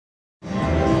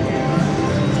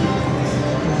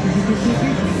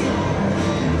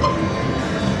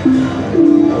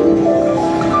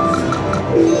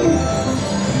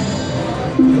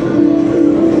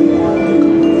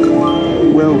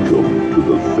Welcome to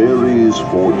the Fairy's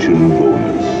Fortune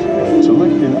Bonus.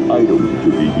 Select an item to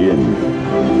begin.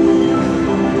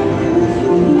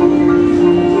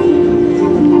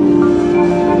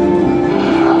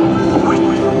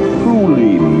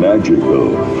 Truly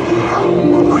magical.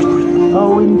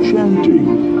 How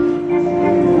enchanting.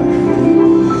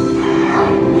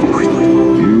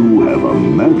 You have a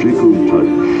magical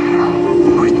touch.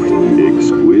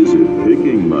 Exquisite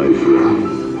picking, my friend.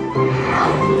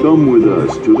 Come with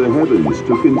us to the heavens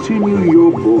to continue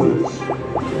your bonus.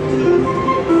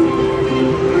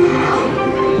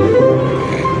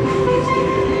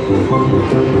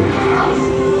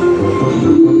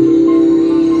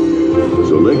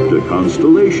 Select a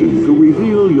constellation to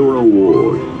reveal your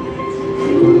award.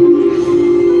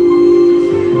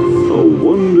 A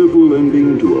wonderful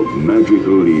ending to a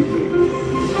magical evening.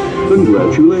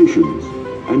 Congratulations,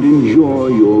 and enjoy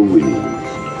your winnings.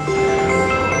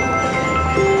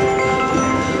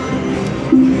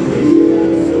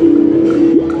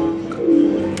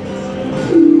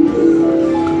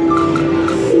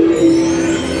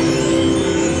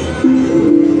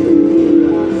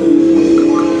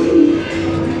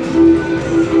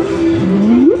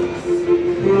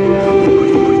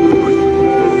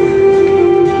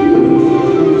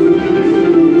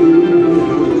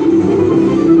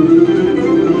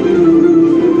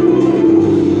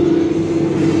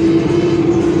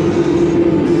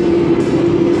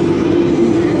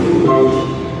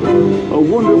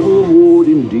 Wonderful award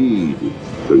indeed.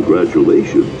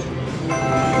 Congratulations.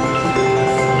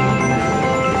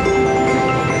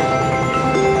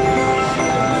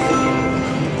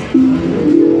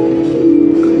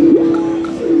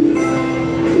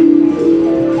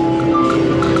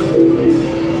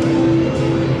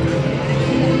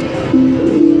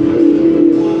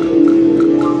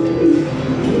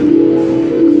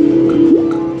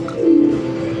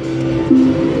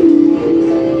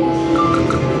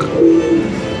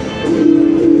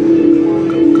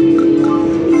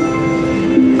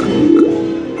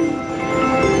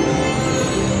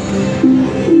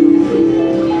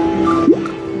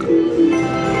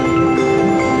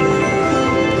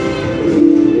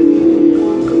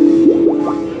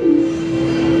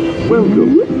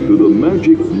 Welcome to the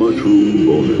Magic Mushroom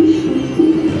Bonus.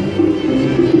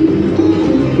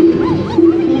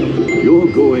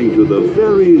 You're going to the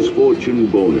Fairy's Fortune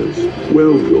Bonus.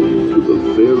 Welcome to the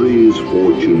Fairy's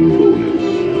Fortune Bonus.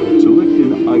 Select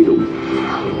an item.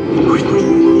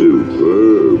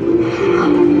 Superb.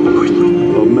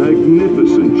 A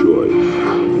magnificent choice.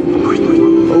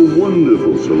 A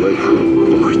wonderful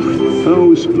selection.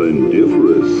 How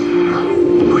splendiferous.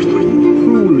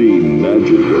 Truly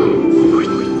magical.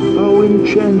 How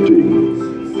enchanting.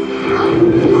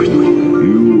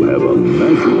 You have a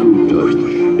magical touch.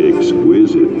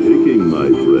 Exquisite picking, my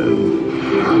friend.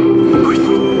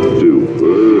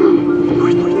 Superb.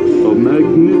 A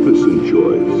magnificent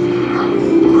choice.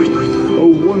 A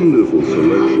wonderful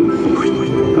selection.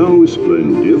 How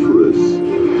splendiferous.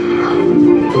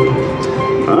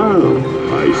 Ah,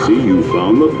 I see you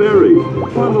found the fairy.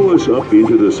 Follow us up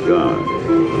into the sky.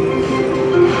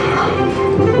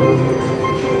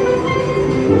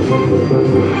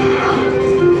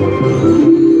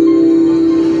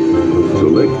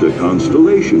 Select a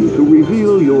constellation to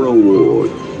reveal your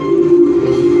award.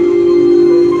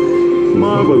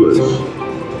 Marvelous!